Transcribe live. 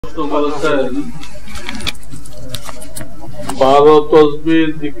12 তসবিহ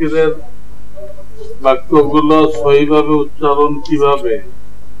জিকিরের বাক্যগুলো সহিভাবে উচ্চারণ কিভাবে?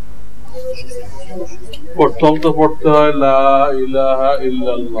 প্রথম তো পড়তে হয় লা ইলাহা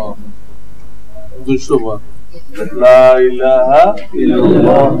ইল্লাল্লাহ 200 বার, লা ইলাহা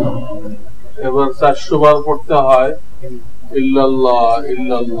ইল্লাল্লাহ। এবার 400 বার পড়তে হয় ইল্লাল্লাহ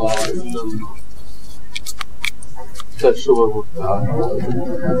ইল্লাল্লাহ ইল্লাল্লাহ, 400 বার পড়তে হয়।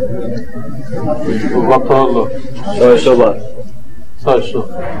 কত হলো? 600 বার। 600।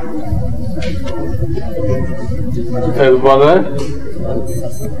 এরপরে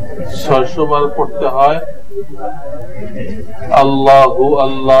 600 বার পড়তে হয় আল্লাহু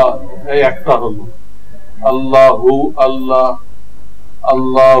আল্লাহ, এই একটা হলো আল্লাহু আল্লাহ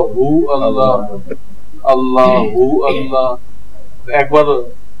আল্লাহু আল্লাহ আল্লাহু আল্লাহ, একবার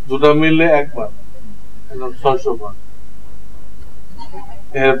দুটা মিলে একবার 600 বার।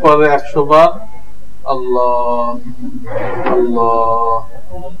 এরপরে 100 বার আল্লাহ আল্লাহ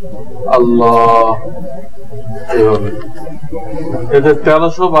আল্লাহ, এইভাবে। এতে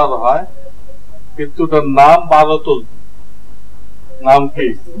 1300 বার হয়, কিন্তু ওটার নাম 12 তসবিহ। নাম কি?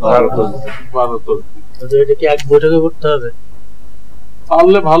 12 তসবিহ। এটা কি এক বৈঠকে পড়তে হবে?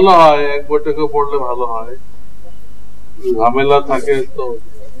 পারলে ভালো হয়, এক বৈঠকে পড়লে ভালো হয়। ঝামেলা থাকে তো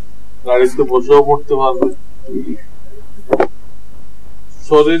গাড়িতে বসেও পড়তে পারবে।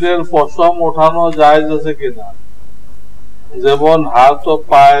 শরীরের পশম ওঠানো জায়েজ আছে কিনা? যেমন হাত ও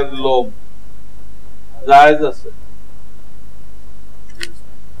পায়ের লোম, জায়েজ আছে।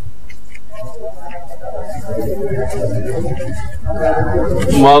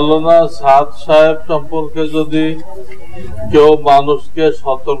 মাওলানা সাদ সাহেব সম্পর্কে যদি কেউ মানুষকে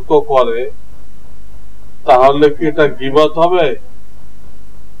সতর্ক করে তাহলে কি এটা গীবত হবে?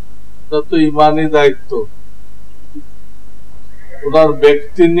 এটা তো ইমানি দায়িত্ব। ওনার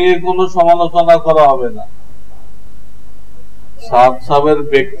ব্যক্তি নিয়ে কোনো সমালোচনা করা হবে না। সাদ সাহেবের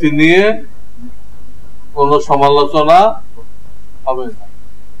ব্যক্তি নিয়ে কোনো সমালোচনা হবে না।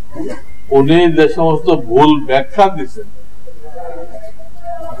 উনি যে সমস্ত ভুল ব্যাখ্যা দিচ্ছেন,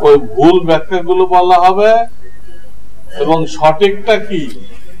 ওই ভুল ব্যাখ্যাগুলো বলা হবে এবং সঠিকটা কি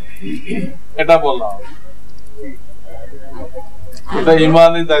এটা বলা হবে। এটা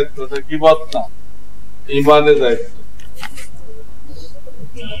ইমানি দায়িত্ব, এটা গীবত না, ইমানি দায়িত্ব।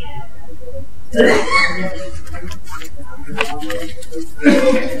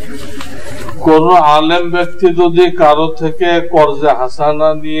 কোন আলেম ব্যক্তি যদি কারো থেকে কর্জে হাসানা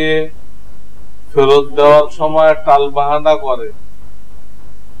নিয়ে ফেরত দেওয়ার সময় টাল বাহানা করে,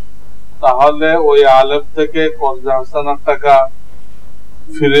 তাহলে ওই আলেম থেকে কর্জে হাসানার টাকা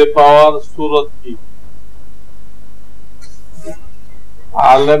ফিরে পাওয়ার সুরত কি?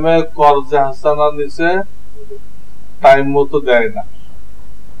 আলেমে কর্জে হাসানা নিচে টাইম মতো দেয় না,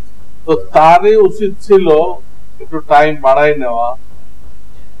 তো তারই উচিত ছিল একটু টাইম বাড়াই নেওয়া।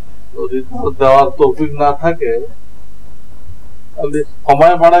 যদি দেওয়ার তৌফিক না থাকে তাহলে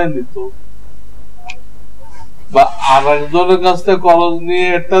সময় বাড়াই নিত, বা আর একজনের কাছ থেকে কর্জ নিয়ে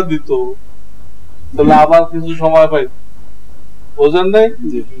এটা দিত, তাহলে আবার কিছু সময় পাইত। বোঝেন নাই?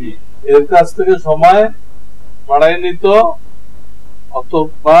 এর কাছ থেকে সময় বাড়াই নিত,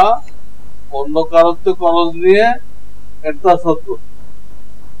 অথবা অন্য কারোর থেকে কর্জ নিয়ে এটা শোধ করত।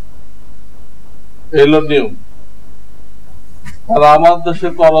 এলো নিয়ম। আর আমার দেশে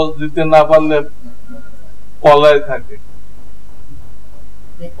কর্জ দিতে না পারলে পলায় থাকে,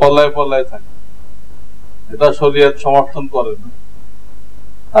 পলায় থাকে। এটা শরীয়ত সমর্থন করে না।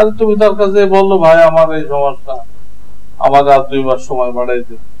 আর তুমি তার কাছে বললো, ভাই আমার এই সমস্যা, আমার আর 2 মাস সময় বাড়াই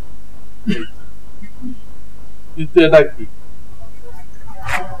দিন, কিন্তু এটা কি?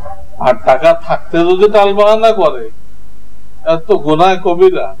 আর টাকা থাকতে যদি টালবাহানা করে, এত গুনাহ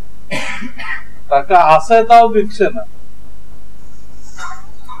কবিরা। টাকা আছে তাও দিচ্ছে না,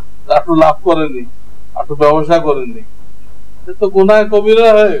 একটু লাভ করেনি, একটু ব্যবসা করেনি, এ তো গুনাহ কবিরা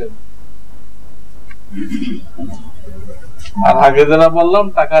হয়ে গেল। আর আগে যারা বললাম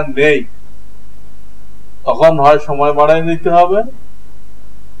টাকা নেই, তখন হয় সময় বাড়াই নিতে হবে,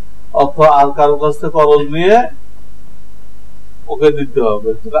 অথবা আর কারো কাছ থেকে কর্জ নিয়ে ওকে দিতে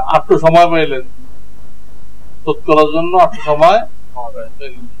হবে। একটু সময় পাইলেন শোধ করার জন্য, একটু সময়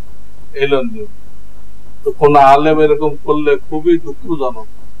এলেন। তো কোন আলেম এরকম করলে খুবই দুঃখজনক।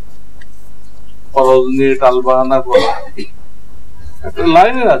 কর্জ নিয়ে টালবাহানা করা একটা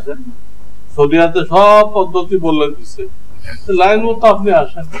লাইনের আছে, শরিয়াতে সব পদ্ধতি বলে দিচ্ছে, লাইন মতো আপনি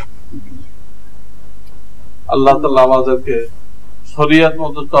আসেন। আল্লাহ তাআলা আমাদেরকে শরিয়ত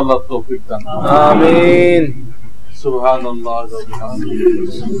মতো চলার তৌফিক দান। আমিন। সুবহানাল্লাহ।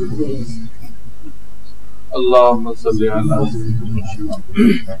 اللهم صل على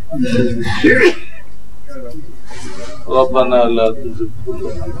ربنا لا تزغ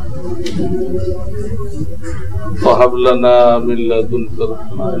قلوبنا وهب لنا من لدنك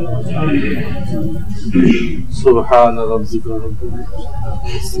رحمة سبحان ربك رب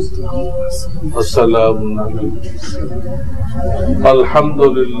العزة وسلام على المرسلين الحمد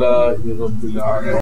لله رب العالمين.